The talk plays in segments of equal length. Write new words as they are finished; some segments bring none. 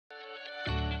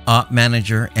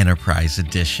OpManager Enterprise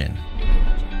Edition.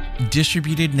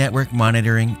 Distributed network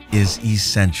monitoring is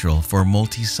essential for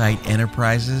multi-site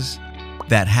enterprises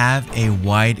that have a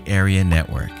wide area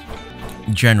network.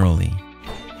 Generally,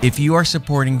 if you are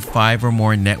supporting 5 or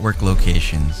more network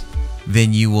locations,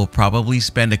 then you will probably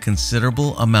spend a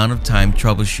considerable amount of time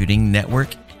troubleshooting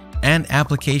network and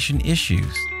application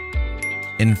issues.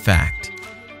 In fact,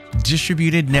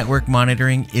 distributed network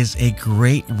monitoring is a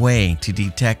great way to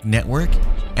detect network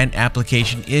and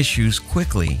application issues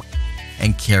quickly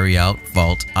and carry out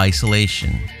fault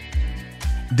isolation.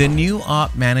 The new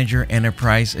OpManager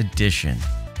Enterprise Edition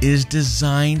is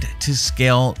designed to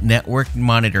scale network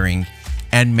monitoring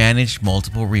and manage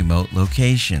multiple remote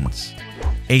locations.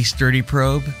 A sturdy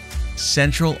probe,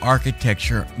 central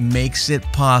architecture makes it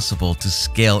possible to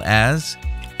scale as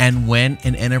and when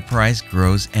an enterprise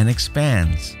grows and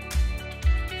expands.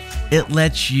 It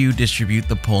lets you distribute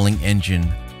the polling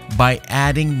engine by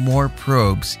adding more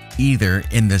probes either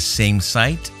in the same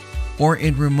site or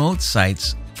in remote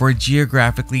sites for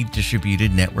geographically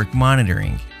distributed network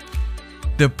monitoring.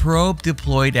 The probe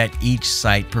deployed at each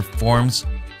site performs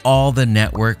all the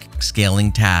network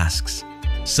scaling tasks,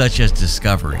 such as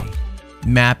discovery,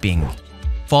 mapping,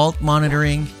 fault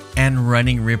monitoring, and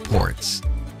running reports,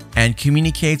 and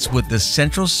communicates with the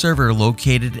central server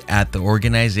located at the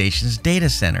organization's data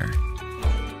center.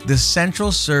 The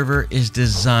central server is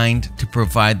designed to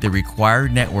provide the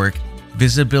required network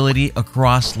visibility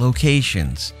across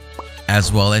locations,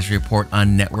 as well as report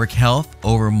on network health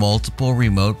over multiple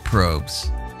remote probes.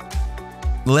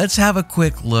 Let's have a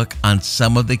quick look on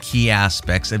some of the key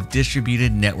aspects of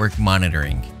distributed network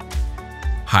monitoring.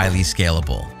 Highly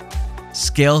scalable.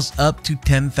 Scales up to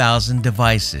 10,000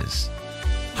 devices.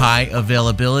 High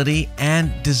availability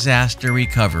and disaster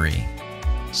recovery.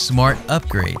 Smart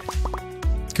upgrade.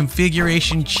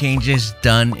 Configuration changes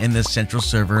done in the central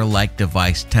server, like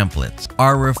device templates,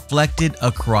 are reflected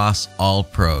across all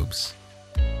probes.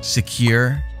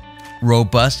 Secure,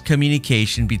 robust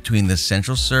communication between the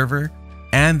central server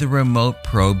and the remote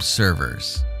probe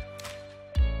servers.